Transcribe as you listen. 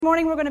This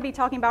morning we're going to be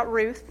talking about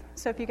Ruth,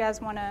 so if you guys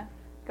want to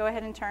go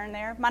ahead and turn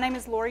there. My name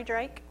is Lori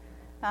Drake.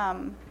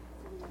 I'm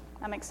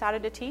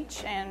excited to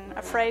teach and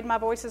afraid my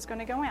voice is going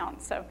to go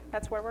out, so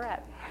that's where we're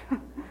at.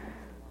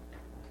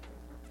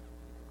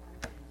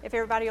 If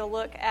everybody will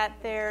look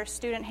at their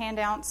student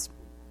handouts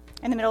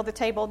in the middle of the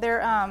table,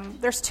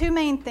 there's two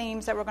main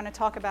themes that we're going to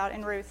talk about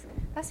in Ruth.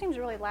 That seems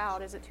really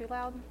loud. Is it too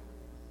loud?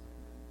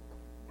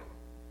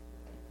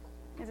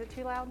 Is it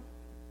too loud?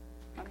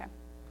 Okay.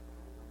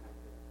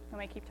 Let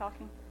me keep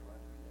talking.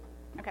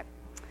 Okay.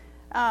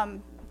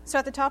 So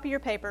at the top of your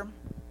paper,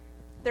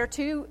 there are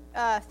two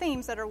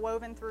themes that are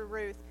woven through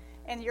Ruth.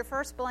 And your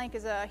first blank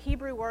is a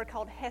Hebrew word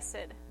called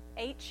hesed.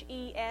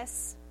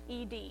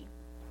 H-E-S-E-D.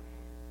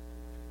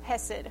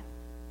 Hesed.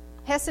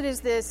 Hesed is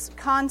this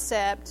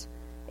concept.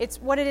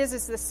 What it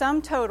is the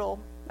sum total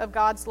of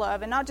God's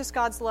love. And not just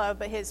God's love,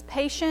 but His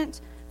patient,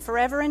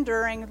 forever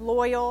enduring,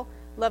 loyal,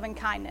 loving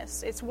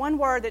kindness. It's one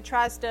word that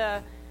tries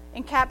to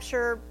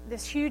encapture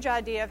this huge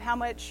idea of how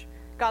much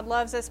God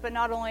loves us, but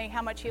not only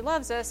how much He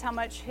loves us, how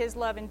much His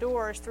love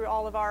endures through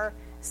all of our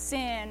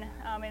sin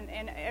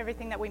and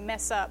everything that we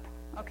mess up,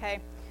 okay?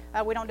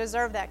 We don't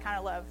deserve that kind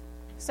of love.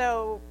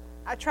 So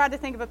I tried to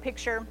think of a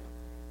picture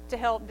to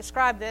help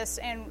describe this,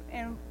 and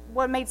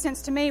what made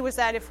sense to me was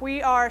that if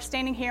we are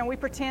standing here and we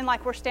pretend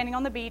like we're standing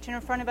on the beach and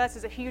in front of us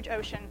is a huge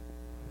ocean,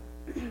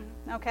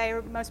 okay,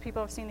 most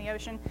people have seen the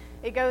ocean.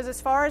 It goes as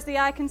far as the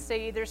eye can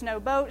see. There's no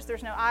boats,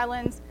 there's no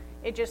islands.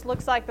 It just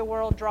looks like the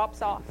world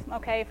drops off,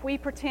 okay? If we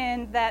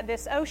pretend that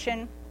this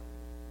ocean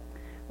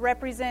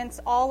represents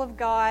all of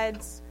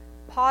God's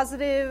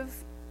positive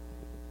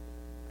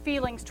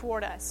feelings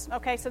toward us,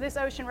 okay? So this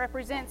ocean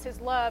represents His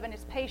love and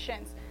His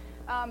patience,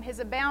 His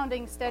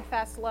abounding,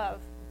 steadfast love.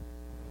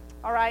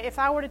 All right, if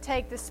I were to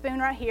take this spoon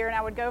right here and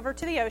I would go over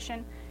to the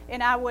ocean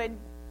and I would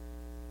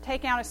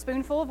take out a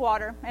spoonful of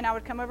water and I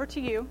would come over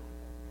to you,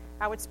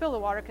 I would spill the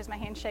water because my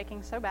hand's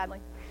shaking so badly.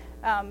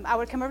 I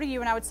would come over to you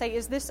and I would say,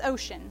 is this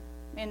ocean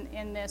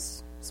in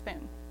this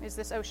spoon? Is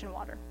this ocean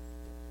water?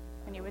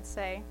 And you would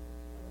say,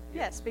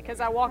 yes, because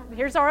I walked,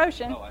 here's our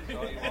ocean. Oh, I saw you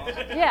walk.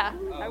 Yeah,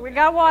 okay. We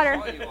got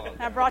water.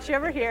 I brought you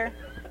over here.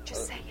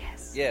 Just say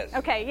yes. Yes.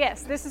 Okay,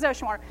 yes, this is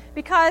ocean water.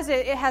 Because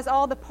it has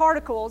all the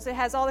particles, it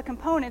has all the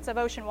components of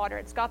ocean water.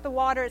 It's got the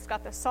water, it's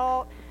got the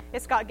salt,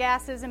 it's got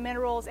gases and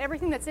minerals,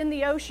 everything that's in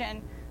the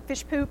ocean,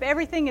 fish poop,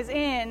 everything is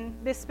in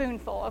this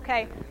spoonful,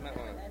 okay?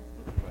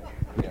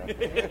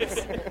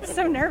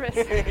 So nervous.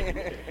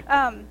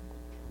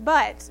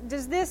 But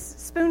does this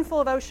spoonful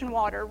of ocean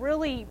water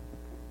really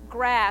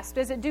grasp,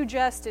 does it do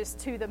justice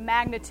to the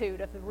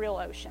magnitude of the real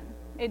ocean?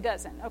 It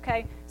doesn't,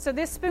 okay? So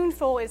this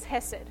spoonful is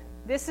hesed.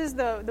 This is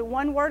the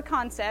one-word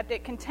concept.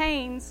 It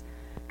contains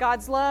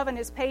God's love and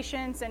His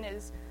patience and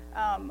His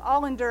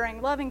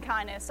all-enduring loving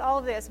kindness, all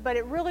of this, but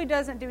it really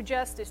doesn't do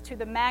justice to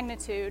the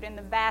magnitude and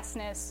the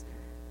vastness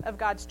of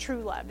God's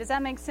true love. Does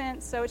that make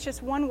sense? So it's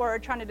just one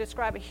word trying to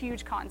describe a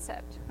huge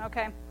concept,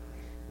 okay?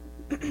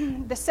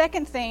 The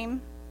second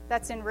theme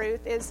that's in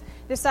Ruth is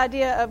this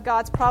idea of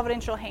God's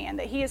providential hand,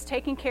 that He is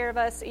taking care of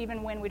us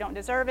even when we don't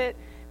deserve it,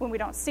 when we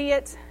don't see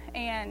it.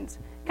 And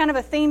kind of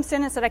a theme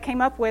sentence that I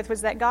came up with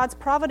was that God's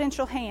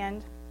providential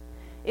hand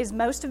is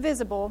most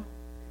visible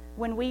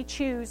when we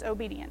choose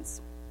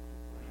obedience.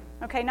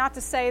 Okay, not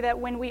to say that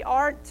when we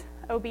aren't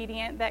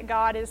obedient that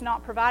God is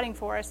not providing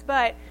for us,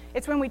 but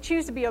it's when we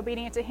choose to be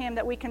obedient to Him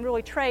that we can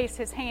really trace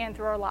His hand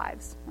through our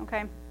lives,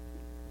 okay?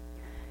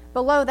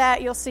 Below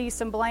that, you'll see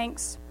some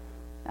blanks.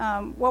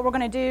 What we're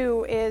going to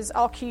do is,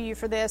 I'll cue you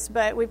for this,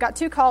 but we've got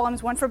two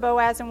columns, one for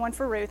Boaz and one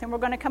for Ruth, and we're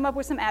going to come up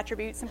with some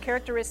attributes, some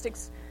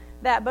characteristics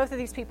that both of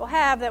these people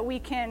have that we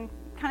can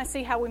kind of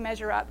see how we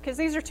measure up, because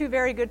these are two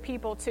very good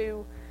people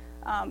to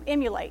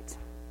emulate.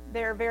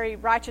 They're very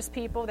righteous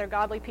people, they're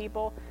godly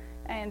people,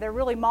 and they're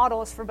really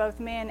models for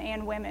both men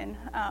and women.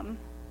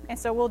 And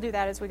so we'll do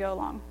that as we go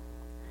along.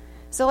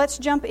 So let's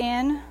jump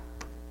in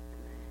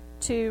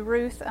to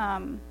Ruth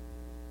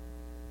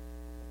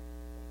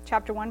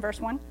chapter 1,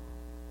 verse 1.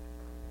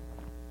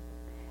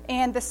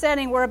 And the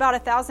setting, we're about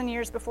 1,000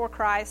 years before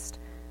Christ.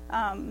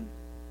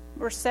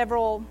 We're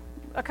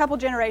a couple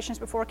generations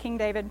before King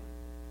David.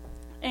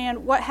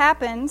 And what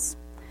happens,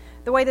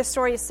 the way this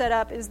story is set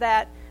up, is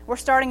that we're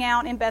starting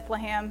out in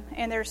Bethlehem,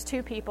 and there's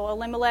two people,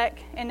 Elimelech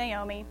and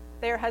Naomi.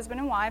 They're husband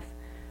and wife.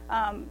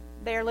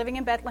 They're living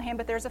in Bethlehem,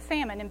 but there's a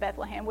famine in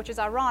Bethlehem, which is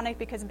ironic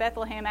because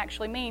Bethlehem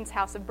actually means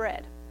house of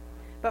bread.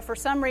 But for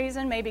some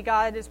reason, maybe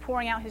God is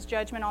pouring out His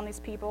judgment on these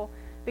people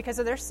because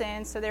of their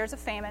sins, so there's a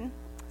famine.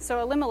 So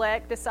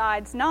Elimelech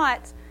decides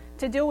not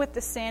to deal with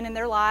the sin in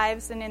their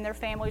lives and in their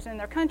families and in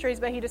their countries,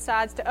 but he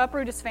decides to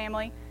uproot his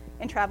family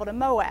and travel to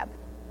Moab.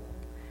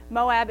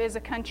 Moab is a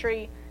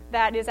country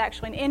that is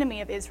actually an enemy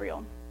of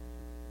Israel.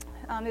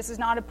 This is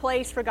not a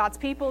place for God's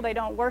people. They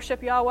don't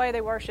worship Yahweh.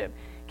 They worship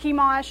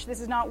Chemosh. This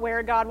is not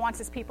where God wants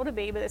His people to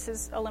be, but this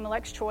is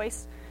Elimelech's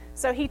choice.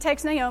 So he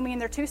takes Naomi and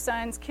their two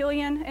sons,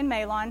 Chilion and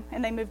Mahlon,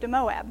 and they move to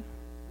Moab.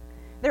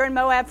 They're in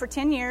Moab for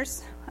 10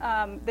 years.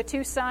 The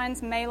two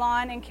sons,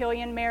 Mahlon and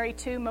Chilion, marry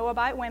two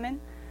Moabite women.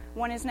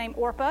 One is named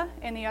Orpah,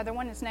 and the other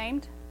one is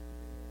named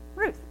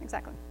Ruth.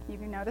 exactly. You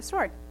know the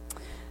story.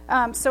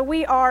 So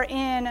we are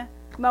in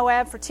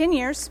Moab for 10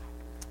 years,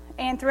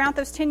 and throughout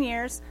those 10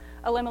 years,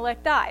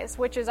 Elimelech dies,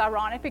 which is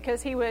ironic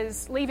because he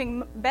was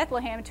leaving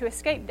Bethlehem to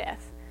escape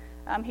death.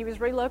 He was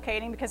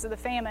relocating because of the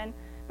famine,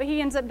 but he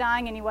ends up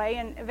dying anyway,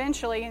 and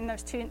eventually in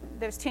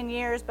those 10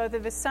 years, both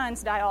of his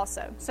sons die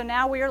also. So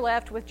now we are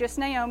left with just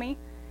Naomi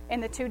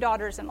and the two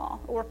daughters-in-law,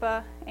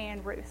 Orpah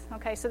and Ruth.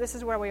 Okay, so this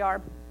is where we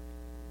are.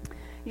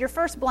 Your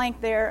first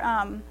blank there,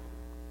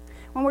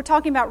 when we're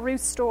talking about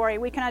Ruth's story,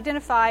 we can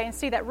identify and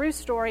see that Ruth's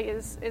story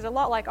is a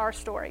lot like our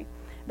story.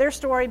 Their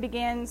story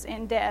begins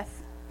in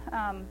death.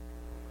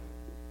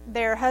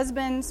 Their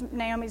husbands,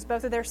 Naomi's,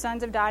 both of their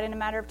sons have died in a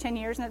matter of 10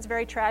 years, and that's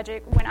very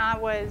tragic. When I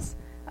was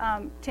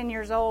 10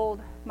 years old,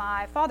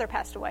 my father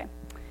passed away.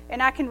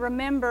 And I can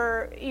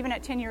remember, even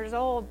at 10 years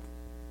old,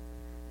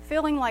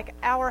 feeling like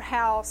our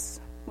house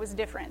was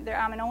different.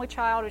 I'm an only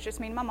child. It was just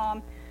me and my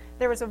mom.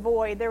 There was a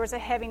void. There was a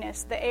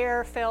heaviness. The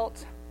air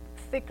felt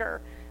thicker.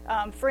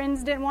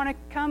 Friends didn't want to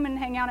come and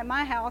hang out at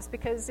my house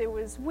because it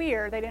was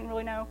weird. They didn't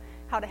really know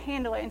how to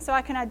handle it. And so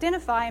I can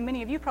identify, and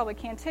many of you probably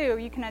can too,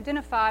 you can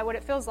identify what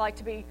it feels like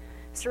to be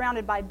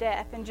surrounded by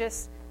death and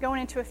just going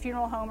into a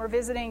funeral home or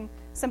visiting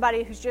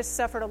somebody who's just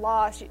suffered a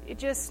loss.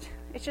 It's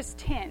just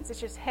tense. It's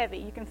just heavy.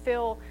 You can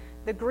feel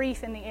the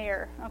grief in the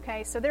air.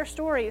 Okay, so their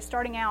story is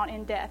starting out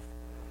in death.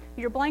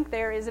 Your blank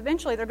there is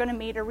eventually they're going to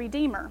meet a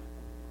redeemer.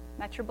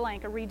 That's your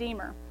blank, a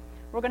redeemer.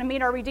 We're going to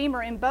meet our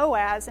redeemer in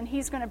Boaz, and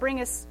he's going to bring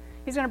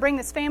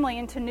this family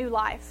into new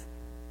life.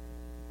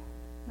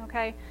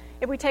 Okay?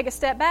 If we take a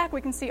step back,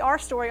 we can see our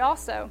story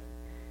also.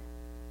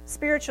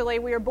 Spiritually,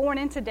 we are born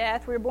into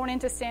death, we are born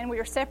into sin, we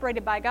are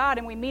separated by God,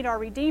 and we meet our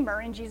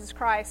Redeemer in Jesus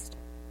Christ.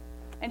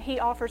 And He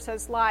offers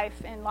us life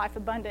and life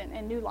abundant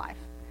and new life.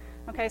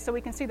 Okay, so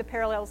we can see the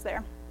parallels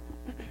there.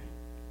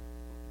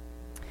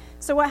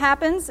 So what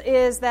happens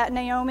is that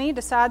Naomi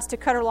decides to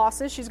cut her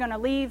losses. She's going to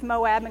leave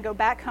Moab and go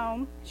back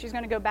home. She's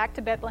going to go back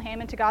to Bethlehem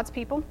and to God's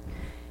people.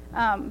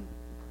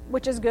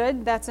 Which is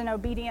good. That's an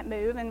obedient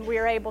move, and we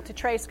are able to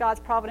trace God's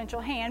providential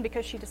hand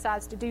because she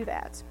decides to do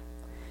that.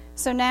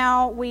 So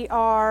now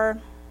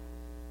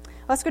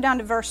let's go down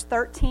to verse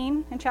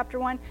 13 in chapter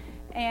 1,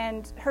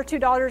 and her two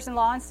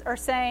daughters-in-law are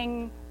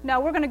saying, no,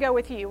 we're going to go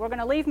with you. We're going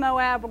to leave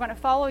Moab. We're going to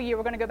follow you.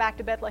 We're going to go back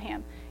to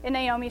Bethlehem. And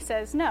Naomi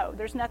says, no,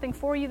 there's nothing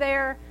for you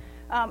there.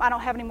 I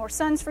don't have any more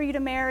sons for you to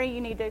marry.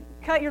 You need to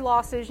cut your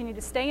losses. You need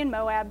to stay in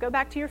Moab. Go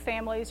back to your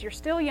families. You're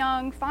still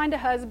young. Find a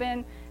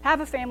husband. Have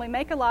a family.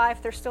 Make a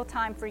life. There's still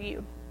time for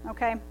you.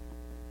 Okay?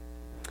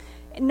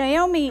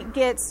 Naomi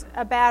gets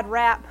a bad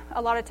rap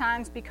a lot of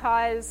times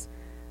because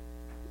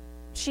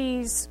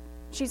she's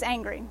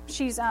angry.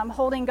 She's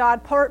holding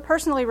God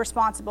personally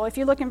responsible. If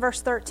you look in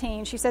verse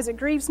 13, she says, "It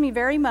grieves me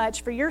very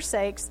much for your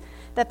sakes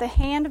that the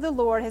hand of the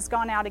Lord has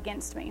gone out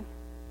against me."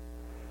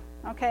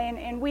 Okay,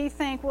 and we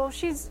think, well,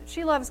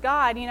 she loves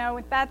God. You know,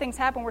 when bad things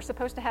happen, we're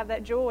supposed to have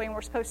that joy, and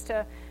we're supposed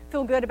to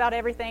feel good about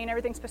everything, and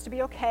everything's supposed to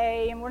be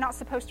okay, and we're not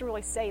supposed to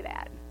really say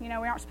that. You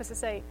know, we aren't supposed to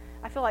say,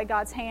 I feel like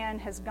God's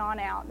hand has gone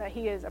out, that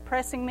He is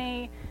oppressing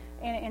me,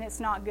 and it's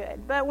not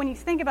good. But when you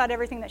think about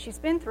everything that she's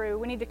been through,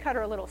 we need to cut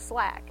her a little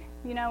slack.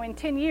 You know, in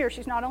 10 years,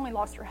 she's not only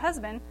lost her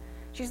husband,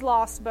 she's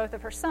lost both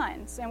of her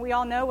sons. And we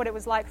all know what it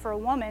was like for a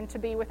woman to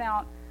be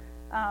without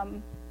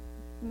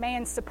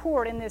man's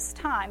support in this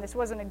time. This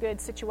wasn't a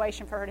good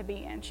situation for her to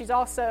be in. She's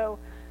also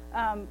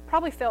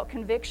probably felt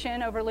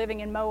conviction over living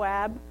in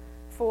Moab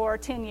for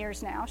 10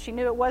 years now. She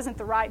knew it wasn't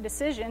the right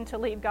decision to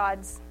leave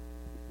God's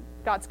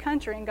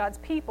country and God's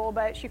people,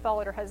 but she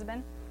followed her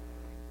husband.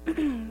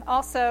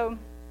 Also,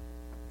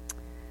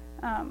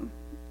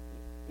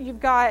 you've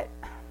got,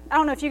 I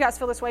don't know if you guys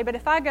feel this way, but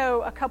if I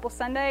go a couple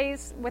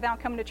Sundays without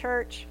coming to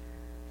church,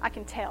 I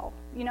can tell.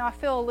 You know, I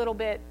feel a little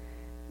bit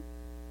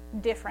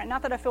different.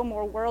 Not that I feel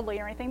more worldly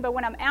or anything, but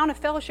when I'm out of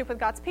fellowship with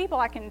God's people,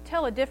 I can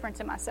tell a difference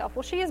in myself.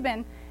 Well, she has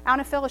been out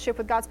of fellowship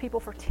with God's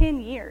people for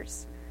 10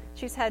 years.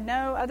 She's had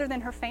no, other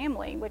than her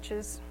family, which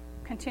is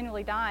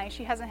continually dying,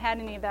 she hasn't had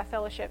any of that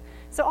fellowship.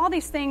 So all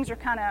these things are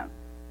kind of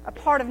a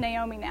part of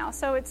Naomi now.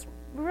 So we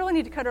really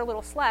need to cut her a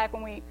little slack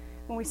when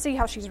we see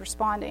how she's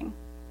responding.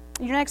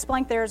 Your next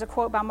blank there is a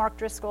quote by Mark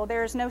Driscoll.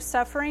 "There is no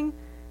suffering,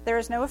 there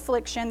is no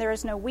affliction, there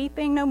is no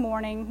weeping, no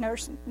mourning,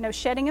 no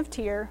shedding of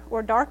tear,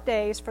 or dark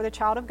days for the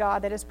child of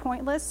God that is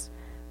pointless,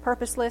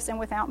 purposeless, and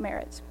without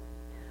merit.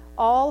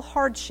 All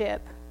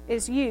hardship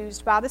is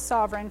used by the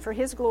sovereign for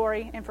His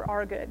glory and for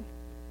our good."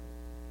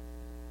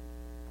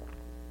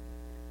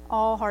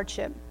 All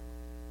hardship.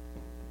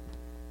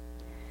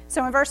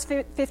 So in verse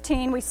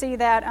 15, we see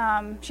that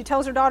she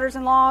tells her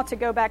daughters-in-law to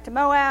go back to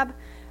Moab.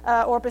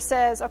 Orpah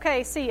says,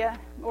 okay, see ya.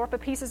 Orpah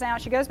pieces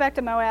out. She goes back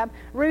to Moab.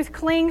 Ruth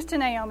clings to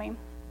Naomi.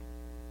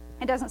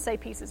 It doesn't say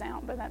pieces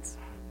out, but that's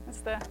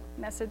the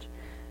message.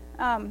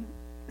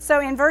 So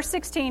in verse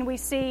 16, we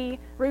see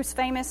Ruth's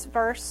famous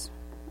verse,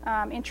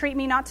 "Entreat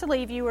me not to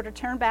leave you or to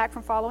turn back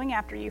from following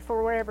after you,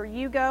 for wherever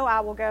you go,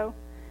 I will go,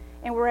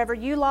 and wherever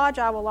you lodge,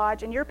 I will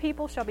lodge, and your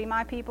people shall be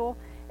my people,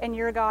 and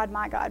your God,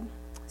 my God."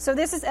 So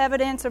this is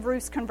evidence of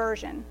Ruth's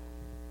conversion.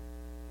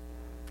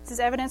 This is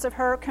evidence of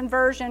her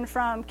conversion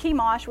from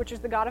Chemosh, which is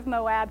the god of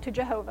Moab, to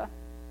Jehovah.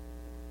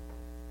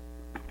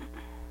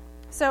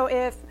 So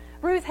if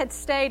Ruth had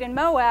stayed in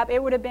Moab,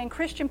 it would have been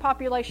Christian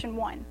population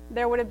 1.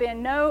 There would have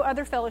been no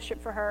other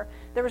fellowship for her.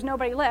 There was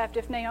nobody left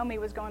if Naomi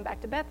was going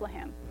back to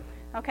Bethlehem.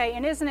 Okay,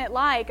 and isn't it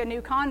like a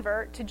new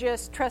convert to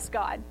just trust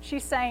God?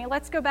 She's saying,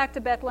 let's go back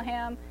to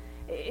Bethlehem.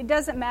 It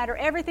doesn't matter.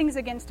 Everything's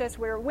against us.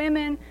 We're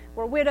women,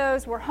 we're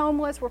widows, we're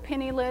homeless, we're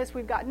penniless,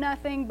 we've got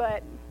nothing,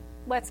 but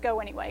let's go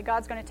anyway.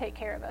 God's going to take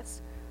care of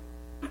us.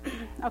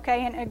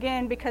 Okay, and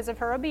again, because of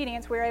her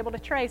obedience, we're able to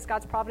trace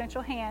God's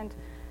providential hand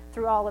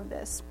through all of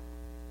this.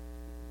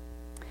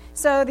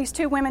 So these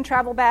two women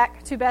travel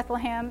back to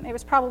Bethlehem. It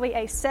was probably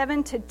a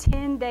 7 to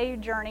 10 day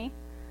journey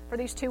for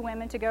these two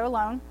women to go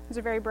alone. These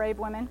are very brave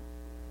women.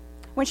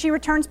 When she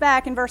returns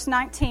back in verse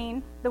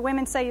 19, the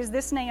women say, "Is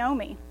this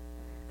Naomi?"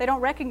 They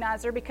don't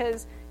recognize her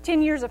because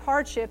 10 years of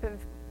hardship have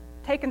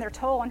taken their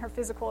toll on her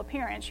physical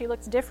appearance. She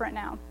looks different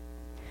now.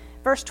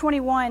 Verse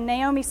 21,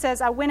 Naomi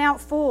says, "I went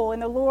out full,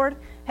 and the Lord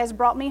has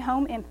brought me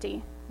home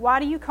empty. Why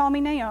do you call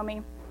me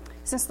Naomi,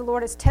 since the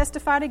Lord has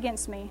testified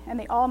against me, and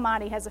the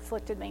Almighty has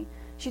afflicted me?"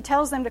 She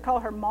tells them to call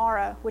her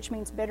Mara, which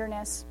means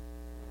bitterness.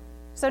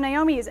 So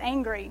Naomi is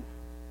angry,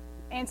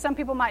 and some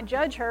people might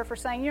judge her for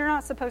saying, "You're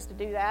not supposed to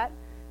do that.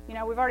 You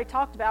know, we've already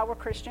talked about we're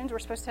Christians. We're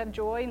supposed to have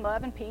joy and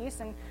love and peace,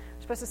 and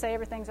we're supposed to say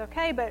everything's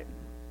okay." But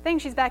I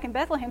think she's back in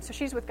Bethlehem, so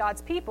she's with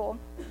God's people.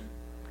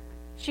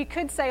 She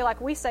could say,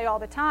 like we say all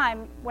the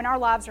time, when our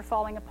lives are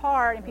falling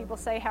apart and people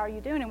say, "How are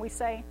you doing?" and we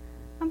say,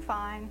 "I'm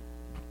fine.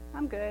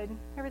 I'm good.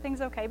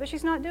 Everything's okay." But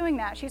she's not doing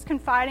that. She's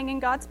confiding in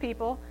God's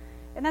people,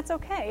 and that's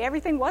okay.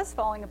 Everything was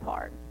falling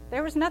apart.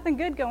 There was nothing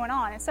good going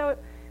on. And so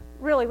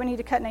really we need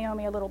to cut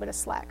Naomi a little bit of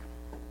slack.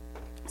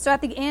 So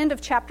at the end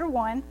of chapter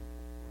 1,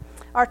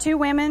 our two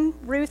women,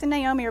 Ruth and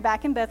Naomi, are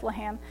back in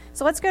Bethlehem.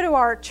 So let's go to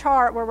our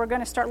chart where we're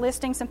going to start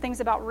listing some things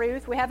about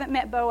Ruth. We haven't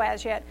met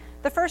Boaz yet.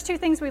 The first two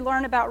things we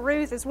learn about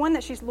Ruth is, one,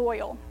 that she's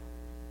loyal.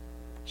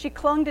 She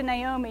clung to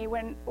Naomi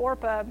when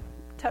Orpah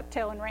tucked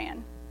tail and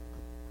ran.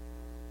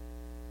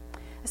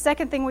 The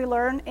second thing we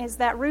learn is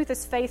that Ruth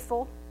is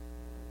faithful.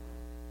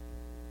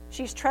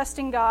 She's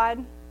trusting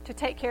God to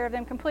take care of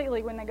them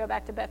completely when they go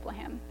back to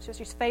Bethlehem. So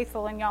she's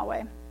faithful in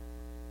Yahweh.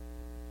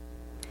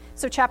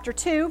 So chapter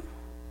 2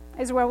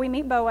 is where we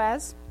meet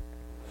Boaz.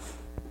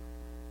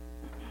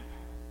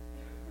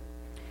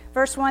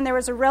 Verse 1, there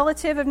was a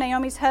relative of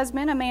Naomi's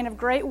husband, a man of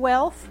great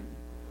wealth.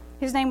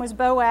 His name was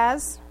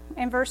Boaz.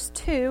 In verse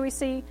 2, we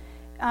see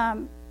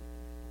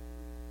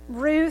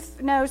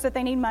Ruth knows that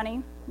they need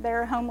money.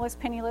 They're homeless,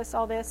 penniless,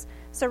 all this.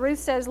 So Ruth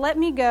says, "Let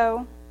me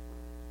go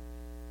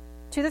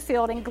to the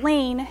field and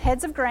glean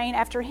heads of grain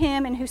after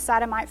him in whose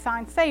sight I might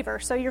find favor."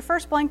 So your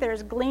first blank there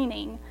is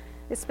gleaning.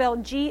 It's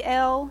spelled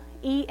Gleaning.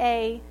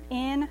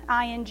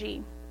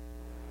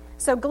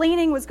 So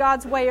gleaning was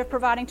God's way of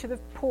providing to the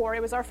poor.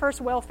 It was our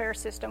first welfare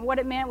system. What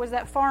it meant was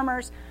that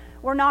farmers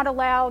were not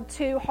allowed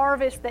to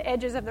harvest the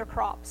edges of their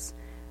crops.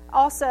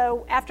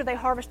 Also, after they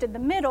harvested the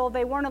middle,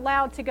 they weren't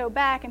allowed to go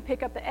back and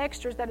pick up the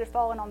extras that had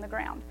fallen on the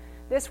ground.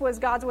 This was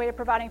God's way of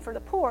providing for the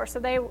poor. So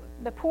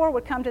the poor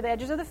would come to the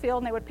edges of the field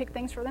and they would pick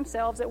things for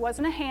themselves. It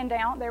wasn't a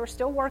handout. They were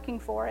still working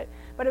for it.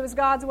 But it was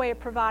God's way of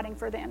providing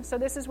for them. So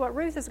this is what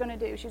Ruth is going to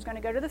do. She's going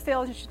to go to the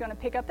field and she's going to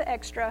pick up the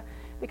extra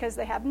because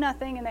they have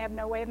nothing and they have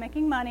no way of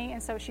making money.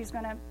 And so she's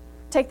going to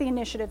take the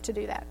initiative to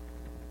do that.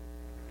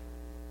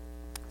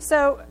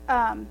 So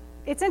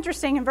it's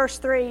interesting in verse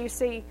 3, you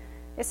see,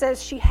 it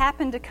says she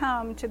happened to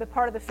come to the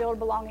part of the field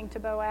belonging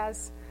to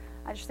Boaz.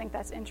 I just think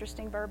that's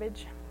interesting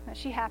verbiage, that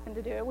she happened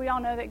to do it. We all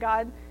know that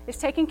God is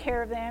taking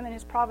care of them and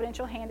his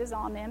providential hand is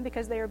on them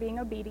because they are being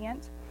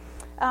obedient.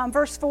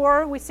 Verse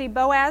 4, we see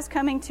Boaz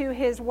coming to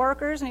his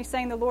workers and he's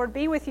saying, "The Lord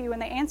be with you."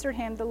 And they answered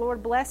him, "The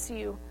Lord bless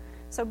you."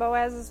 So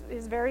Boaz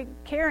is very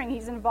caring.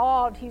 He's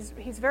involved.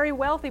 He's very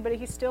wealthy, but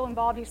he's still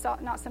involved. He's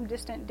not some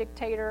distant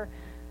dictator,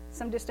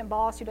 some distant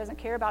boss who doesn't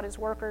care about his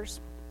workers.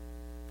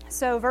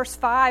 So verse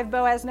 5,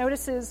 Boaz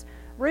notices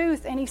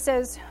Ruth and he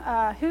says,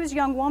 "Whose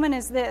young woman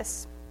is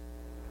this?"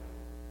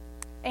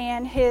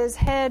 And his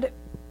head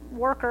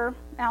worker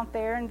out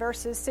there in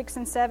verses 6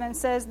 and 7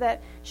 says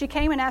that she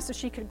came and asked if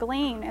she could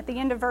glean. At the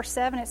end of verse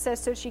 7 it says,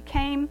 "So she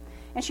came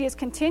and she has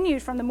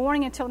continued from the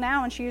morning until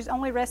now, and she has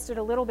only rested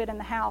a little bit in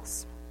the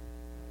house."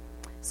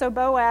 So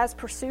Boaz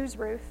pursues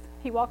Ruth.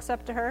 He walks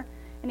up to her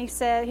and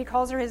he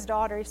calls her his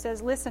daughter. He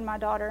says, "Listen, my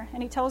daughter."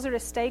 And he tells her to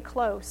stay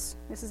close.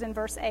 This is in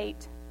verse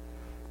 8.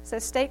 It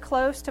says, "Stay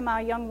close to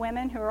my young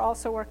women who are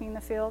also working in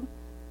the field."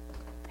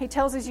 He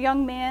tells his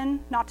young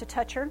men not to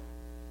touch her.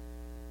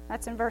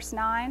 That's in verse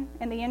 9.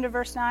 In the end of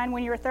verse 9,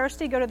 "When you are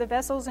thirsty, go to the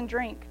vessels and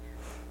drink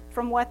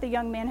from what the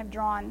young men have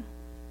drawn."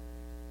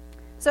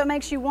 So it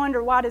makes you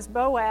wonder, why does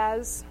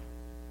Boaz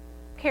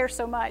care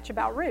so much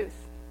about Ruth?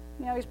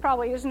 You know,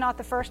 it's not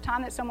the first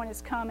time that someone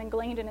has come and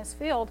gleaned in his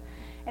field.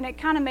 And it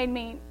kind of made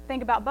me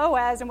think about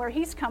Boaz and where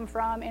he's come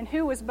from and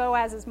who was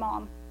Boaz's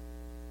mom.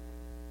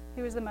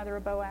 Who was the mother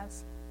of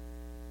Boaz?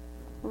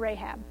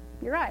 Rahab.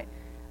 You're right.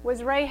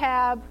 Was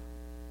Rahab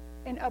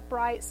an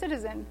upright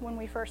citizen when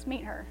we first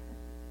meet her?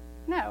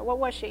 No, what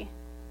was she?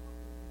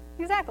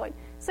 Exactly.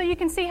 So you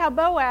can see how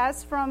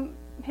Boaz, from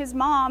his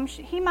mom,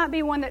 he might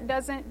be one that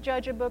doesn't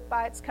judge a book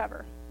by its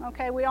cover.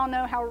 Okay, we all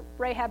know how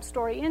Rahab's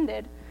story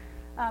ended.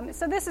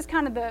 So this is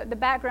kind of the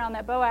background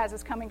that Boaz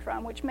is coming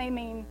from, which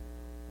may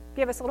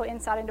give us a little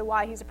insight into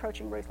why he's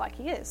approaching Ruth like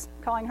he is,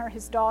 calling her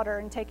his daughter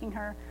and taking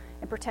her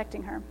and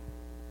protecting her.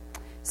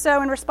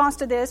 So in response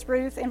to this,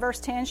 Ruth, in verse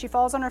 10, she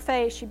falls on her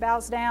face, she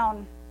bows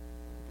down,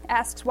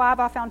 asks, "Why have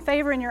I found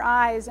favor in your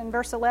eyes?" In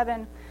verse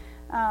 11,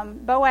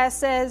 Boaz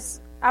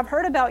says, "I've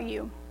heard about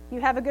you. You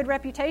have a good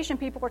reputation.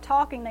 People are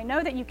talking. They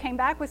know that you came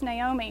back with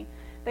Naomi.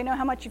 They know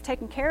how much you've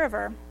taken care of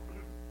her."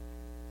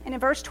 And in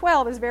verse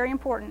 12 is very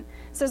important.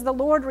 It says, "The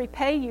Lord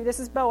repay you." This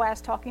is Boaz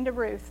talking to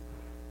Ruth.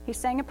 He's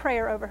saying a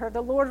prayer over her.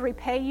 "The Lord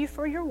repay you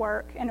for your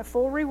work, and a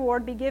full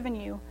reward be given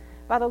you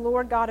by the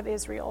Lord God of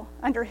Israel,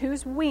 under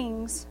whose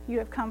wings you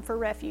have come for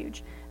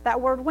refuge."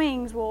 That word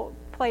wings will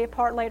play a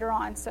part later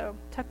on, so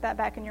tuck that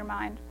back in your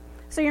mind.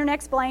 So your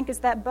next blank is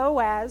that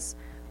Boaz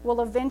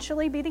will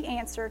eventually be the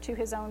answer to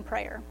his own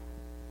prayer.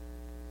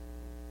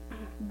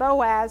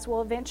 Boaz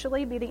will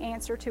eventually be the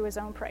answer to his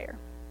own prayer.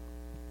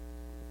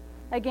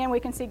 Again, we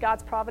can see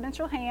God's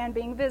providential hand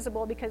being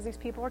visible because these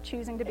people are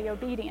choosing to be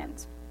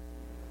obedient.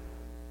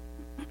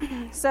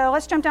 So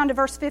let's jump down to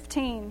verse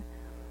 15.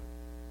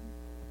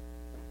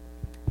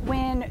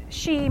 When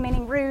she,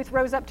 meaning Ruth,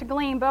 rose up to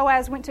glean,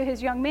 Boaz went to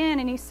his young men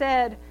and he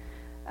said,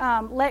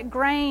 "Let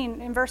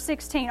grain," in verse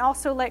 16,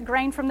 "also let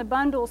grain from the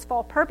bundles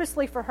fall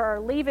purposely for her.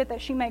 Leave it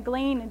that she may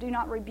glean and do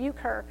not rebuke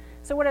her."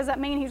 So what does that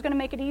mean? He's going to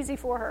make it easy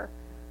for her.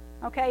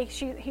 Okay,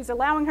 he's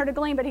allowing her to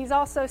glean, but he's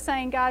also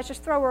saying, guys,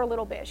 just throw her a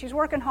little bit. She's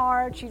working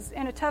hard. She's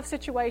in a tough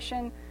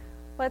situation.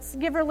 Let's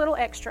give her a little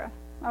extra,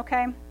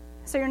 okay?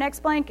 So your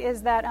next blank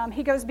is that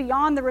he goes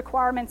beyond the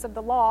requirements of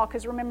the law,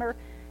 because remember,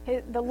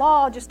 the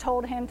law just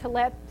told him to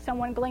let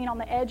someone glean on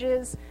the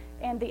edges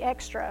and the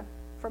extra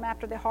from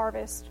after the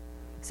harvest.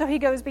 So he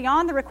goes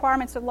beyond the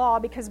requirements of law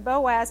because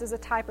Boaz is a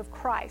type of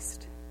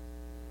Christ.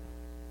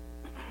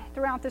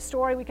 Throughout this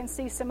story, we can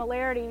see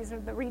similarities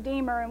of the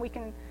Redeemer, and we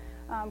can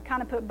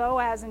kind of put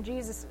Boaz and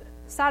Jesus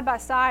side by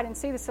side and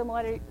see the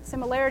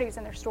similarities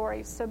in their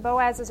stories. So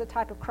Boaz is a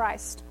type of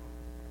Christ.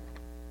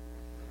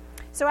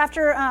 So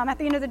after, at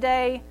the end of the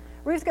day,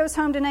 Ruth goes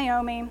home to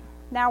Naomi.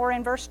 Now we're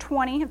in verse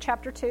 20 of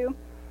chapter 2.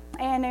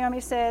 And Naomi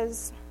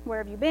says, "Where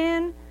have you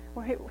been?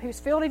 Whose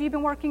field have you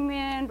been working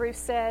in?" Ruth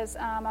says,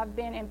 "I've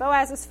been in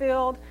Boaz's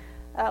field."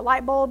 A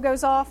light bulb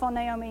goes off on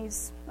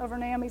over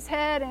Naomi's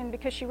head, and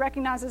because she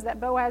recognizes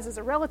that Boaz is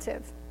a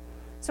relative.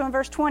 So in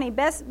verse 20,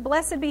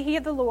 "Blessed be he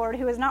of the Lord,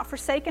 who has not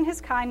forsaken his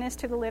kindness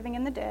to the living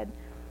and the dead."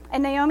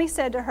 And Naomi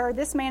said to her,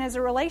 "This man is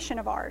a relation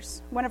of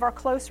ours, one of our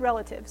close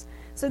relatives."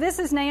 So this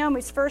is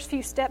Naomi's first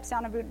few steps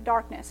out of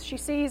darkness. She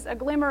sees a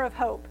glimmer of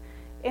hope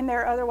in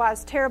their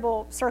otherwise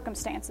terrible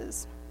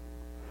circumstances.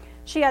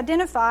 She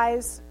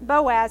identifies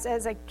Boaz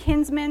as a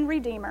kinsman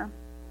redeemer,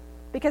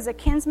 because a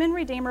kinsman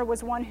redeemer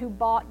was one who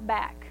bought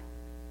back.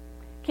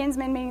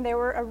 Kinsman meaning they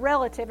were a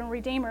relative, and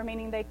redeemer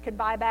meaning they could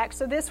buy back.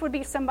 So this would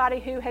be somebody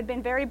who had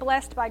been very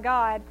blessed by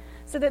God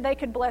so that they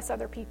could bless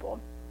other people.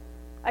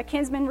 A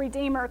kinsman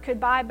redeemer could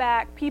buy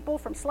back people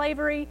from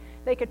slavery.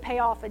 They could pay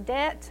off a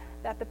debt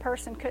that the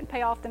person couldn't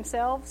pay off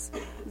themselves.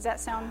 Does that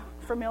sound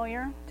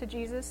familiar to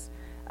Jesus?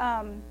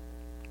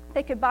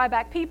 They could buy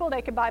back people.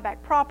 They could buy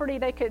back property.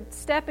 They could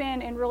step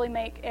in and really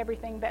make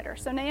everything better.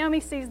 So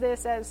Naomi sees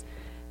this as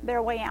their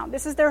way out.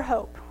 This is their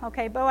hope.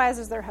 Okay, Boaz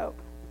is their hope.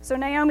 So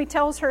Naomi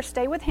tells her,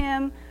 "Stay with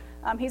him.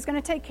 He's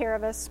going to take care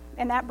of us."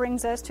 And that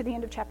brings us to the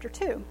end of chapter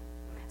 2.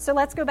 So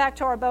let's go back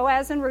to our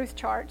Boaz and Ruth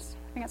charts.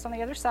 I think it's on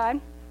the other side.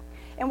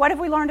 And what have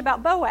we learned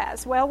about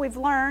Boaz? Well, we've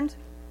learned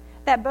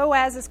that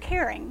Boaz is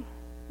caring.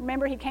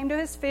 Remember, he came to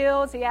his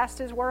fields. He asked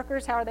his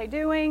workers, "How are they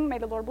doing? May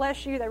the Lord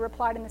bless you." They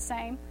replied in the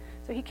same.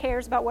 So he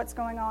cares about what's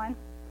going on.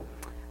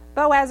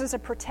 Boaz is a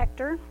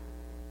protector.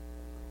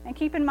 And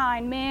keep in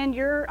mind, men,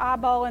 you're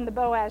eyeballing the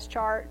Boaz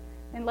chart.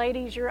 And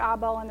ladies, you're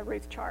eyeballing the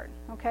Ruth chart,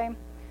 okay?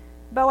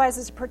 Boaz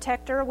is a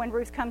protector. When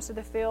Ruth comes to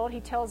the field,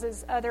 he tells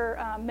his other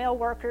male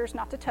workers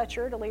not to touch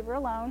her, to leave her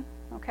alone,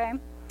 okay?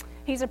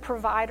 He's a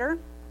provider.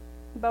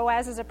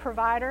 Boaz is a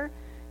provider.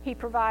 He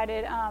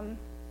provided,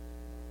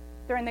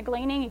 during the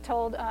gleaning,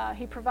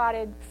 he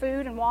provided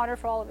food and water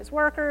for all of his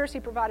workers. He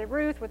provided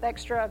Ruth with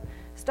extra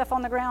stuff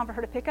on the ground for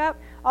her to pick up.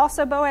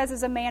 Also, Boaz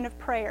is a man of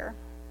prayer.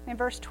 In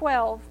verse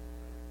 12,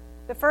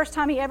 the first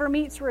time he ever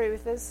meets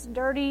Ruth, this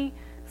dirty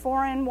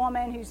foreign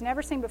woman who's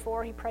never seen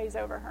before, he prays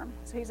over her.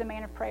 So he's a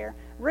man of prayer.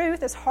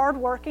 Ruth is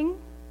hardworking.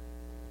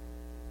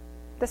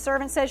 The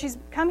servant says she's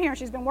come here and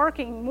she's been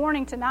working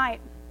morning to night.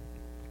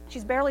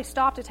 She's barely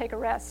stopped to take a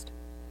rest.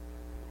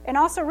 And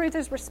also Ruth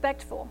is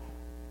respectful.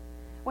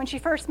 When she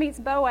first meets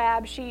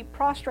Boaz, she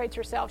prostrates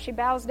herself. She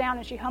bows down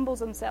and she humbles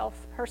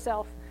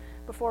herself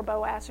before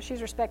Boaz. So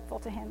she's respectful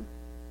to him.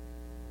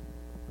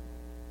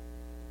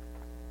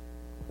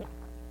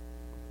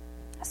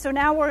 So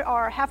now we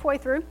are halfway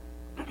through.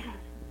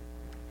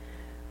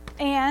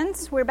 And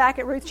we're back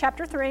at Ruth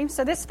chapter 3.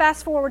 So this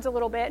fast forwards a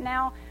little bit.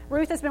 Now,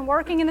 Ruth has been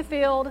working in the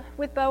field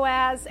with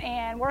Boaz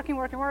and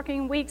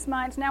working, weeks,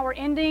 months. Now we're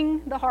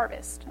ending the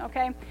harvest,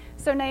 okay?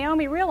 So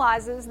Naomi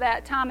realizes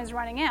that time is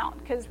running out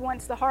because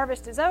once the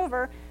harvest is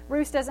over,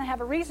 Ruth doesn't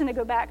have a reason to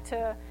go back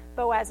to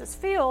Boaz's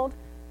field.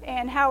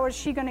 And how is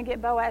she going to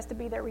get Boaz to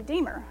be their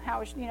redeemer?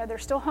 How is, they're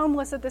still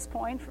homeless at this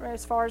point,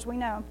 as far as we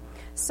know.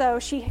 So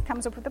she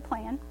comes up with a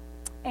plan.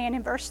 And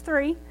in verse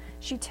 3,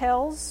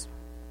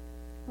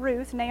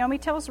 Naomi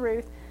tells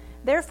Ruth,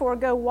 therefore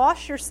go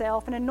wash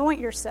yourself and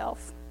anoint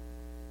yourself.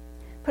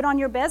 Put on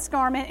your best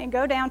garment and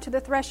go down to the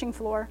threshing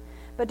floor,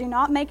 but do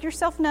not make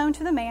yourself known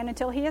to the man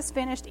until he has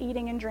finished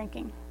eating and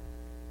drinking.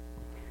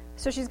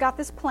 So she's got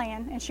this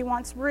plan, and she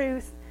wants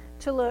Ruth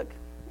to look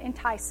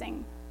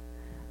enticing.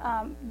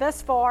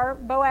 Thus far,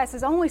 Boaz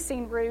has only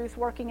seen Ruth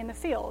working in the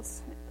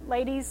fields.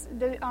 Ladies,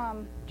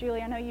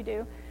 Julie, I know you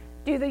do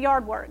the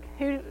yard work.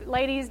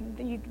 Ladies,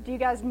 do you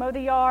guys mow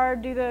the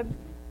yard, do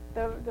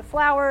the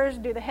flowers,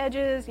 do the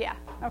hedges? Yeah,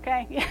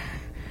 okay, yeah,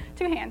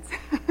 2 hands.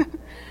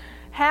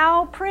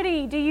 How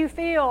pretty do you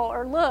feel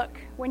or look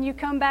when you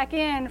come back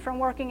in from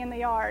working in the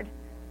yard?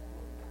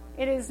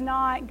 It is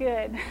not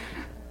good,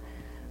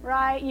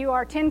 right? You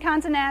are 10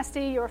 kinds of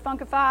nasty, you are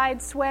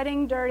funkified,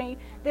 sweating, dirty.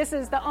 This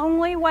is the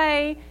only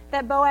way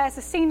that Boaz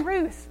has seen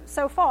Ruth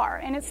so far,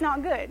 and it's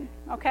not good,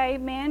 okay?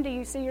 Men, do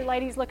you see your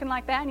ladies looking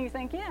like that and you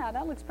think, yeah,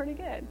 that looks pretty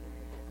good?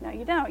 No,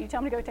 you don't. You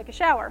tell them to go take a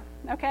shower,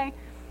 okay?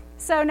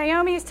 So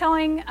Naomi is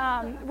telling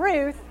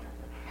Ruth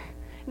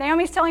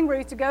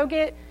to go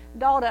get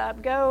dolled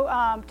up,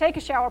 go take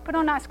a shower, put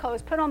on nice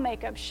clothes, put on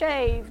makeup,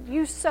 shave,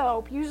 use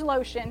soap, use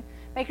lotion,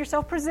 make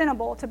yourself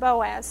presentable to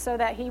Boaz so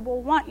that he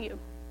will want you.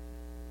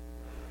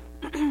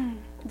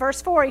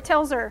 Verse 4, he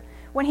tells her,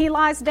 when he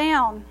lies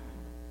down,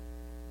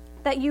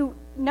 that you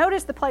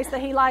notice the place that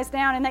he lies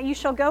down, and that you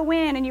shall go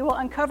in and you will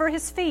uncover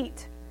his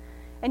feet,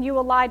 and you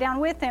will lie down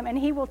with him, and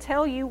he will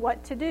tell you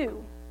what to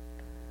do.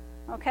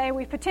 Okay,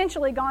 we've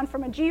potentially gone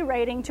from a G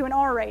rating to an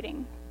R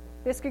rating.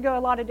 This could go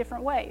a lot of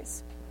different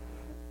ways.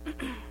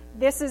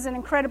 This is an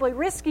incredibly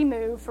risky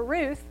move for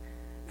Ruth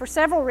for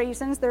several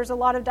reasons. There's a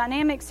lot of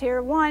dynamics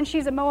here. One,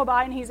 she's a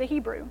Moabite and he's a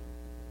Hebrew.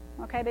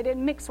 Okay, they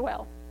didn't mix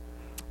well.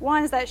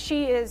 One is that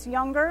she is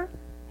younger,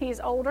 he's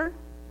older.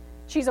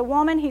 She's a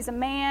woman, he's a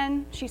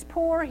man. She's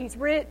poor, he's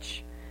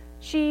rich.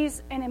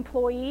 She's an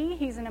employee,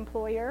 he's an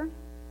employer.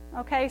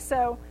 Okay,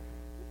 so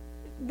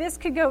this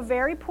could go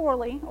very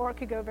poorly or it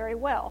could go very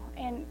well.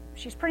 And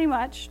she's pretty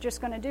much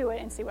just going to do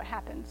it and see what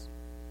happens.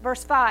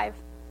 Verse 5,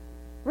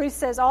 Ruth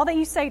says, all that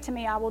you say to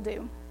me I will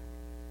do.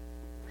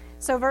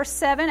 So verse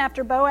 7,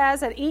 after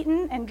Boaz had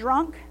eaten and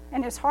drunk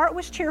and his heart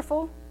was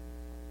cheerful,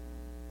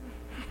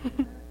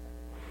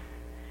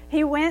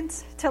 he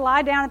went to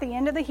lie down at the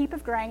end of the heap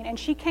of grain, and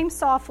she came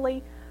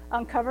softly,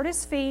 uncovered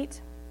his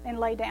feet, and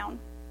lay down.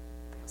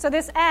 So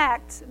this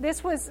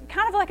was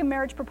kind of like a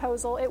marriage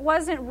proposal. It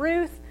wasn't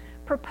Ruth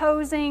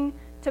proposing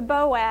to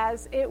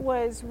Boaz. It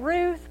was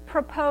Ruth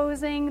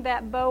proposing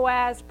that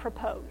Boaz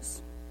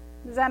propose.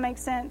 Does that make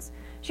sense?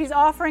 She's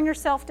offering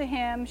herself to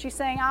him. She's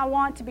saying, I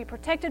want to be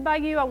protected by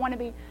you. I want to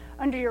be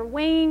under your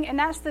wing. And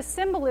that's the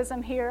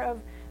symbolism here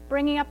of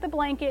bringing up the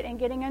blanket and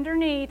getting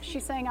underneath.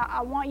 She's saying,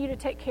 I want you to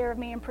take care of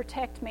me and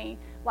protect me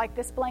like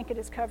this blanket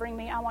is covering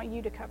me. I want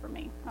you to cover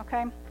me.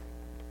 Okay?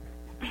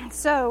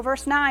 So,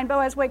 verse 9,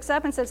 Boaz wakes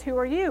up and says, who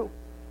are you?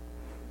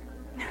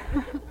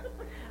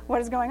 What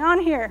is going on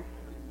here?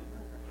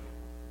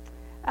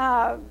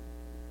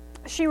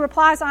 She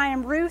replies, I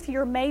am Ruth,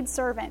 your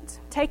maidservant.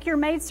 Take your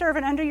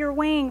maidservant under your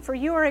wing, for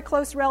you are a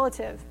close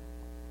relative.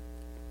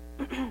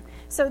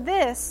 So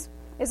this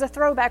is a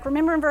throwback.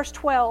 Remember in verse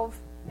 12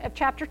 of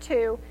chapter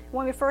 2,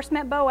 when we first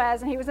met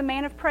Boaz, and he was a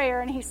man of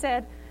prayer, and he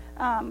said,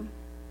 I'm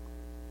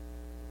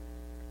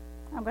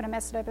going to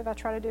mess it up if I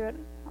try to do it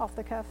off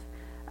the cuff.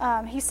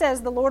 He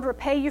says, the Lord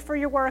repay you for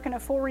your work, and a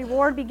full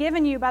reward be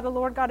given you by the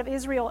Lord God of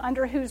Israel,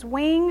 under whose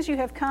wings you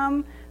have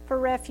come for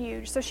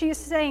refuge. So she is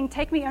saying,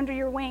 take me under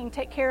your wing,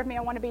 take care of me,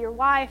 I want to be your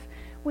wife,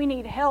 we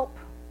need help,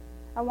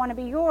 I want to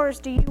be yours,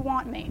 do you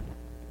want me?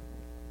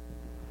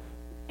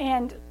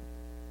 And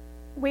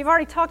we've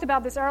already talked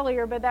about this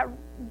earlier, but that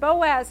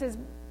Boaz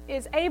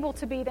is able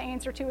to be the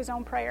answer to his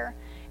own prayer.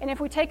 And if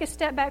we take a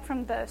step back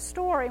from the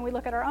story and we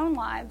look at our own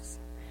lives,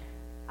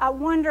 I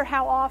wonder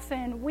how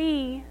often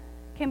we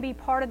can be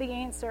part of the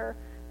answer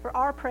for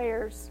our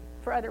prayers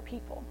for other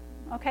people.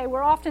 Okay,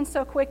 we're often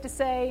so quick to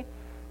say,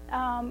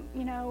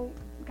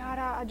 God,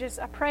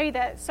 I pray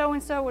that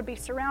so-and-so would be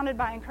surrounded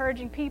by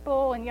encouraging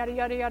people and yada,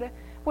 yada, yada,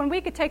 when we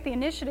could take the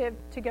initiative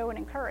to go and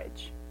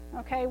encourage.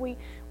 Okay, we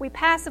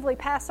passively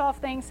pass off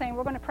things saying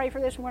we're going to pray for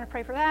this, we're going to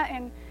pray for that,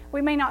 and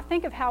we may not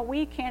think of how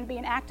we can be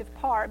an active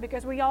part,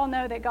 because we all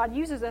know that God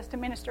uses us to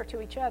minister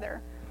to each other.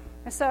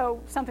 And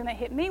so something that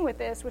hit me with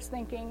this was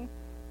thinking,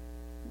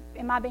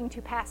 am I being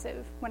too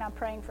passive when I'm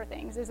praying for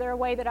things? Is there a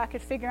way that I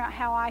could figure out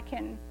how I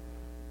can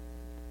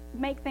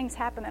make things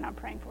happen that I'm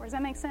praying for? Does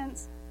that make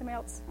sense? Anybody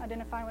else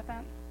identify with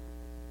that?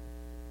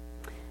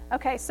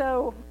 Okay,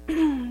 so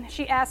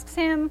she asks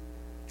him,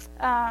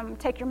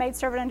 take your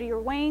maidservant under your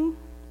wing.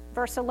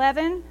 Verse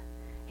 11,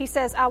 He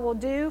says, I will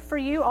do for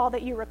you all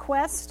that you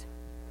request.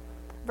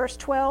 Verse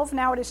 12,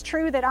 now it is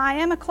true that I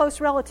am a close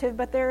relative,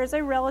 but there is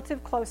a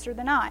relative closer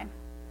than I.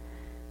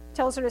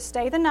 Tells her to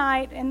stay the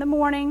night. In the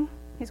morning,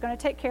 he's going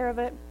to take care of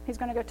it. He's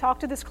going to go talk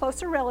to this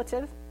closer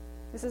relative.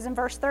 This is in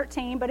verse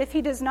 13. But if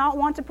he does not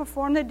want to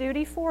perform the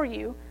duty for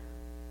you,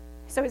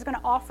 so he's going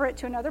to offer it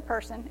to another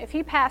person. If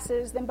he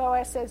passes, then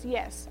Boaz says,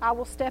 yes, I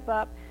will step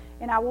up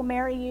and I will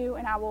marry you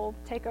and I will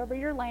take over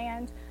your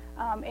land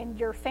and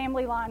your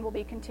family line will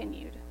be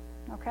continued.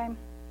 Okay?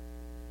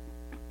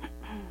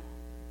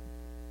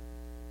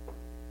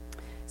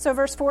 So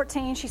verse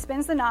 14, she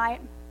spends the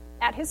night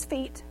at his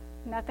feet.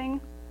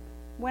 Nothing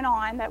went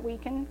on that we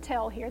can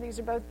tell here. These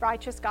are both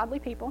righteous, godly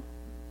people.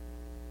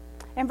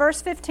 In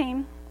verse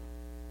 15,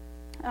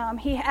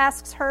 he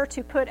asks her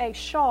to put a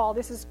shawl.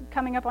 This is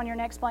coming up on your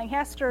next blank. He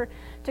asks her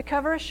to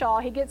cover a shawl.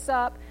 He gets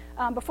up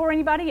before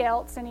anybody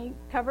else, and he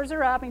covers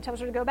her up, and he tells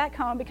her to go back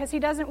home because he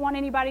doesn't want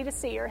anybody to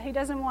see her. He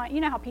doesn't want,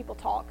 you know how people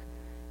talk.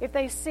 If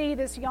they see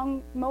this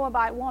young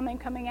Moabite woman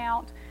coming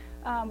out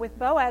with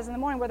Boaz in the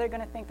morning, what are they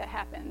going to think that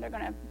happened? They're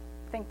going to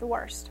think the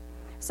worst.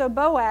 So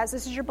Boaz,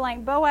 this is your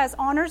blank, Boaz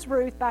honors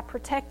Ruth by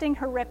protecting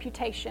her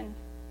reputation.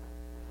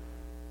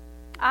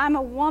 I'm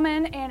a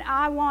woman and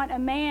I want a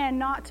man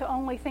not to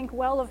only think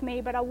well of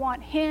me, but I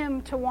want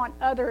him to want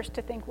others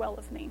to think well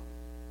of me.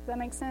 Does that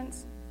make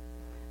sense?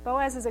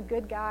 Boaz is a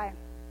good guy.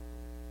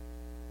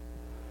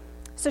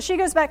 So she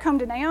goes back home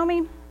to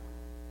Naomi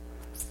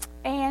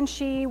and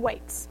she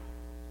waits.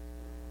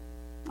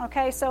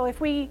 Okay, so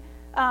if we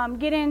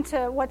get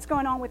into what's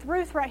going on with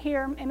Ruth right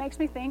here, it makes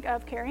me think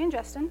of Carrie and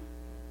Justin.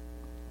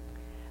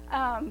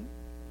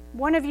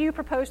 One of you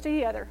proposed to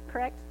the other,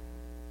 correct?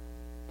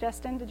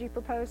 Justin, did you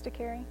propose to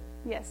Carrie?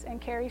 Yes. And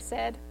Carrie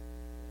said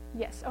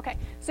yes. Okay.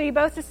 So you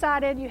both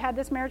decided, you had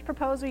this marriage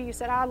proposal. You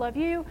said, I love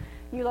you.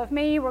 You love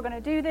me. We're going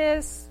to do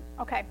this.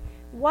 Okay.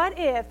 What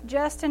if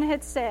Justin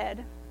had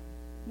said,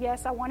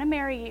 yes, I want to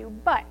marry you,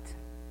 but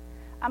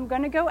I'm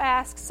going to go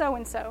ask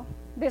so-and-so,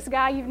 this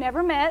guy you've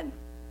never met,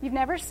 you've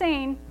never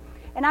seen,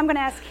 and I'm going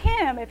to ask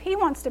him if he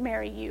wants to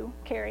marry you,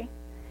 Carrie.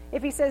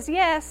 If he says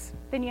yes,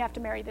 then you have to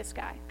marry this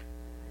guy.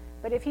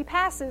 But if he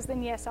passes,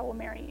 then yes, I will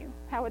marry you.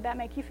 How would that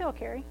make you feel,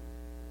 Carrie?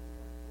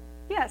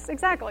 Yes,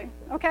 exactly.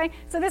 Okay,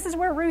 so this is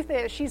where Ruth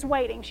is. She's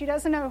waiting. She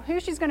doesn't know who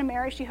she's going to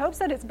marry. She hopes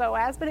that it's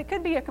Boaz, but it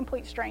could be a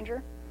complete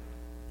stranger.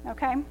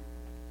 Okay,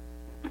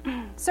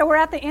 so we're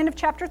at the end of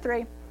chapter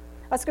 3.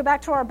 Let's go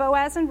back to our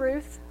Boaz and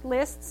Ruth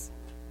lists.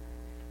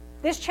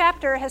 This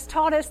chapter has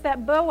taught us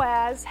that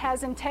Boaz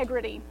has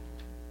integrity.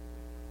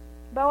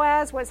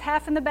 Boaz was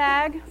half in the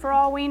bag, for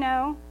all we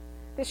know.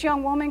 This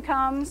young woman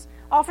comes,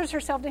 offers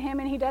herself to him,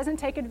 and he doesn't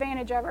take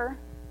advantage of her.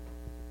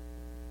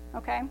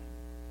 Okay?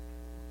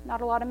 Not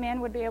a lot of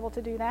men would be able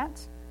to do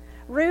that.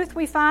 Ruth,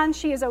 we find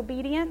she is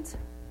obedient.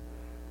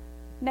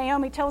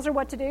 Naomi tells her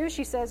what to do.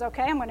 She says,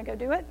 okay, I'm going to go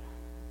do it.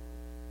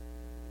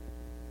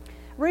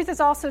 Ruth is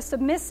also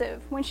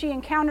submissive. When she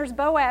encounters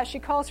Boaz, she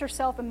calls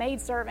herself a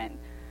maidservant.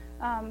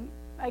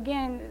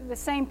 Again, the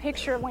same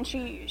picture when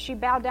she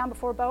bowed down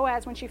before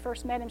Boaz when she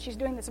first met him. She's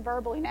doing this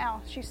verbally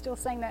now. She's still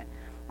saying that,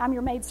 I'm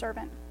your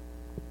maidservant.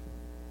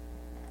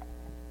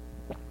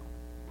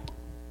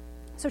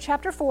 So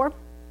chapter 4,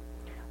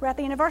 we're at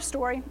the end of our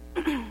story.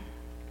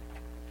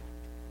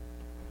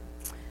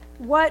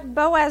 What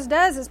Boaz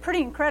does is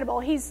pretty incredible.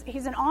 He's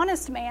an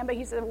honest man, but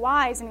he's a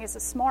wise and he's a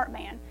smart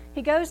man.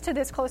 He goes to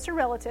this closer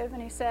relative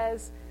and he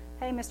says,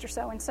 hey, Mr.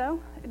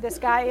 So-and-so, this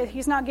guy,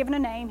 he's not given a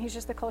name, he's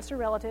just a closer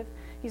relative.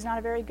 He's not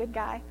a very good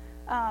guy.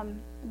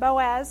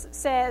 Boaz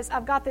says,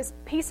 I've got this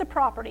piece of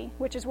property,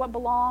 which is what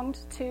belonged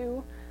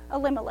to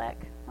Elimelech.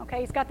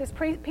 Okay, he's got this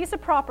piece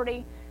of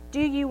property.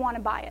 Do you want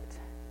to buy it?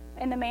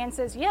 And the man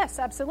says, yes,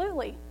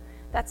 absolutely.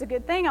 That's a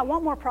good thing. I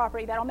want more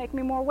property. That'll make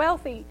me more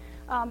wealthy.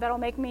 That'll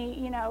make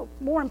me,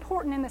 more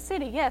important in the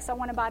city. Yes, I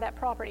want to buy that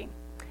property.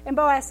 And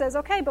Boaz says,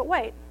 okay, but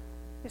wait.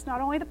 It's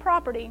not only the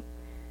property.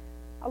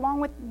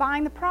 Along with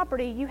buying the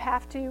property, you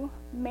have to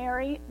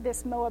marry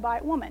this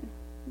Moabite woman.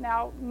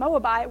 Now,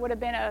 Moabite would have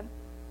been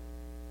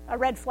a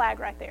red flag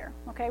right there.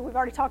 Okay, we've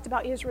already talked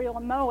about Israel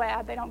and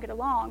Moab. They don't get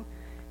along.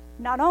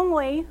 Not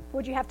only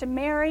would you have to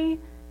marry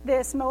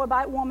this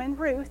Moabite woman,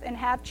 Ruth, and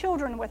have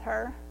children with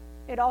her,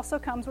 it also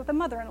comes with a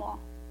mother-in-law.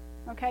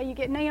 Okay, you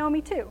get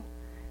Naomi too.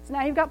 So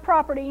now you've got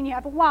property and you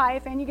have a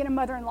wife and you get a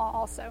mother-in-law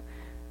also.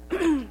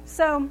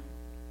 So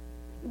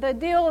the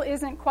deal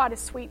isn't quite as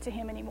sweet to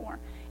him anymore.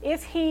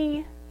 If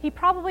he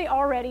probably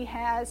already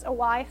has a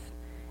wife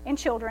and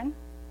children,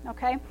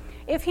 okay?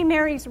 If he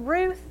marries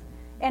Ruth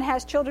and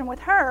has children with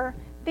her,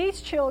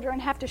 these children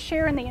have to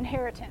share in the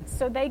inheritance,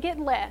 so they get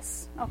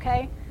less,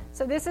 okay?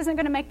 So this isn't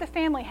going to make the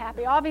family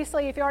happy.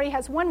 Obviously, if he already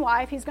has one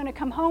wife, he's going to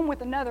come home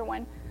with another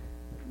one.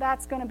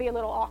 That's going to be a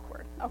little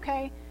awkward,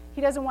 okay?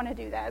 He doesn't want to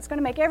do that. It's going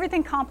to make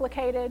everything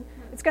complicated.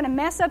 It's going to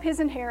mess up his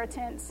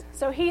inheritance.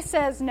 So he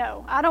says,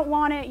 no, I don't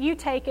want it. You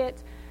take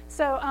it.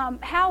 So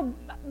how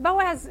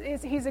Boaz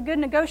is, he's a good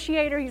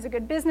negotiator. He's a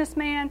good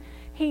businessman.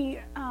 He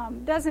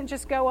doesn't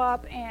just go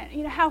up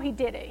and, how he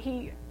did it.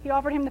 He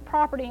offered him the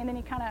property and then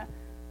he kind of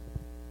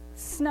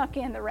snuck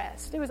in the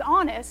rest. It was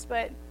honest,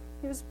 but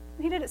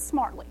he did it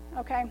smartly,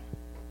 okay?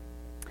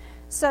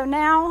 So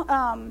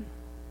now,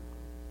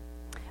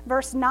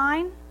 verse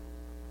 9,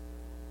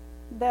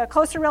 the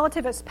closer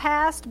relative has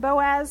passed.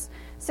 Boaz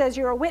says,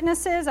 you are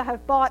witnesses. I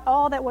have bought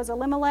all that was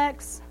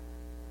Elimelech's.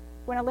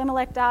 When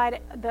Elimelech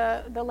died,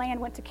 the land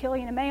went to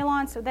Chilion and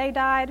Mahlon, so they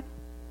died.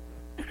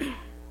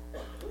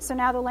 So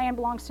now the land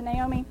belongs to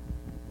Naomi.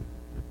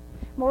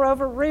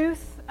 Moreover,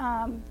 Ruth,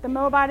 the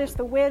Moabitess,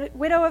 the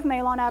widow of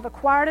Mahlon, I have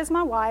acquired as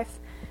my wife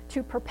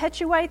to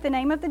perpetuate the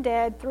name of the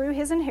dead through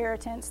his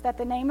inheritance, that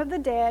the name of the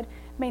dead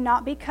may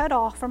not be cut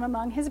off from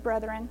among his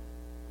brethren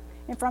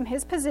and from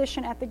his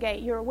position at the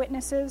gate. You are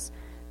witnesses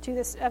to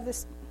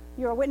this.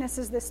 You are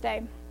witnesses this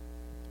day.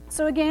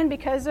 So again,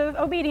 because of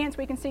obedience,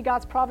 we can see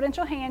God's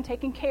providential hand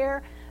taking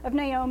care of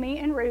Naomi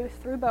and Ruth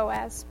through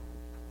Boaz.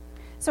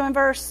 So in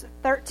verse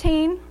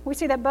 13, we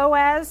see that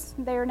Boaz,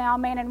 they are now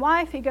man and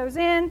wife. He goes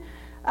in.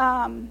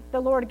 The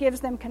Lord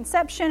gives them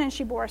conception, and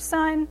she bore a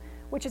son,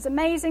 which is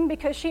amazing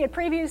because she had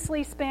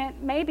previously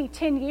spent maybe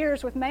 10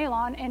 years with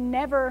Mahlon and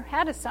never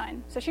had a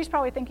son. So she's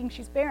probably thinking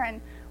she's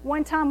barren.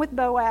 One time with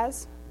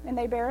Boaz, and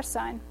they bear a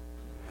son.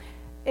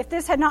 If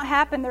this had not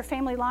happened, their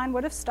family line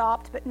would have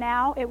stopped, but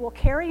now it will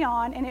carry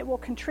on and it will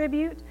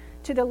contribute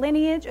to the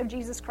lineage of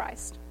Jesus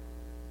Christ.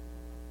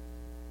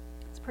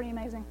 It's pretty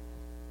amazing.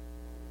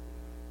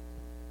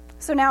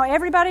 So now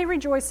everybody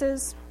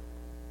rejoices.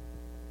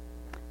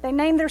 They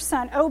name their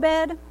son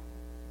Obed.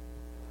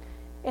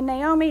 And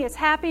Naomi is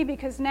happy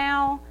because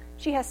now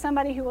she has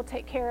somebody who will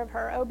take care of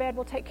her. Obed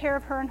will take care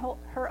of her in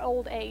her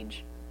old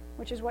age,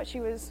 which is what she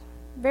was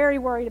very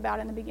worried about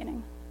in the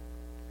beginning.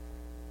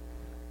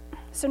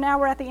 So now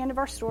we're at the end of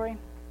our story.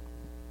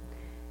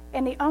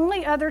 And the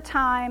only other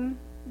time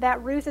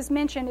that Ruth is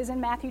mentioned is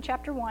in Matthew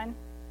chapter 1.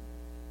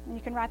 And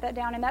you can write that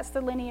down, and that's the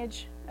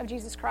lineage of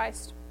Jesus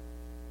Christ.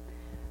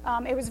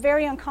 It was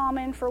very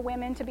uncommon for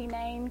women to be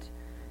named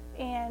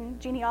in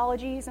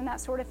genealogies and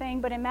that sort of thing.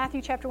 But in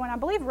Matthew chapter 1, I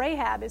believe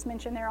Rahab is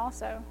mentioned there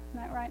also.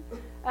 Isn't that right?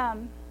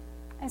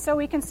 And so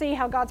we can see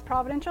how God's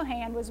providential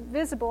hand was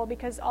visible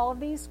because all of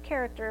these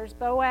characters,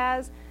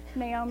 Boaz,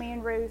 Naomi,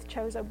 and Ruth,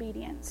 chose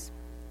obedience.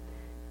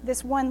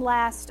 This one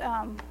last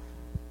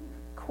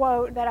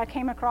quote that I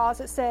came across,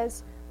 it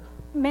says,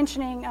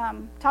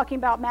 talking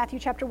about Matthew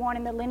chapter 1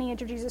 and the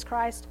lineage of Jesus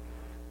Christ,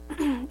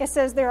 it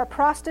says, there are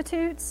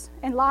prostitutes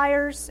and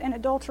liars and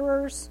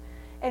adulterers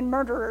and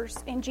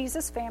murderers in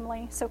Jesus'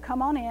 family, so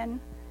come on in.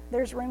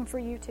 There's room for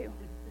you too.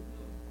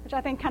 Which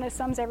I think kind of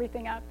sums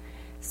everything up.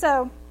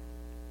 So,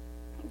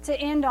 to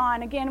end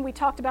on, again, we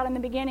talked about in the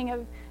beginning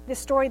of this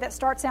story that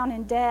starts out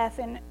in death,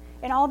 and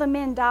all the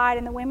men died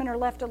and the women are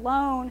left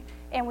alone,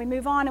 and we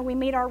move on and we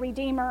meet our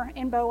Redeemer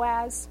in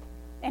Boaz,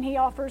 and he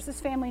offers this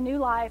family new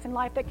life and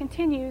life that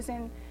continues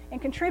and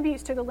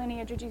contributes to the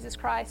lineage of Jesus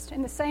Christ.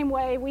 In the same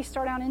way, we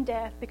start out in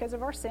death because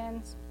of our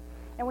sins,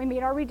 and we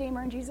meet our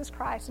Redeemer in Jesus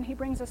Christ, and he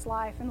brings us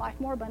life and life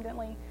more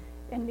abundantly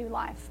in new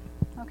life.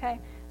 Okay?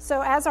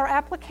 So as our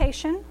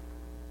application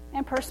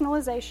and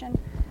personalization,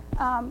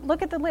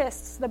 look at the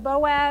lists, the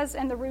Boaz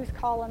and the Ruth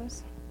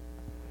columns.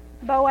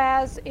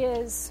 Boaz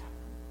is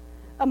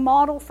a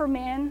model for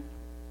men.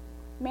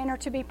 Men are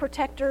to be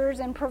protectors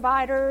and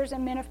providers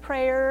and men of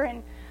prayer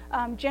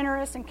and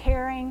generous and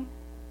caring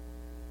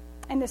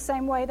in the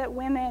same way that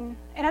women,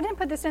 and I didn't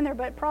put this in there,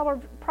 but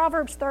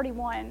Proverbs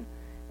 31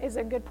 is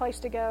a good place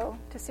to go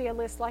to see a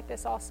list like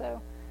this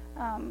also.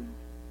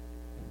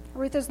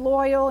 Ruth is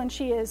loyal and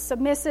she is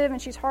submissive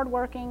and she's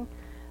hardworking,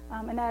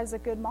 and that is a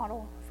good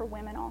model for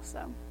women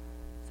also.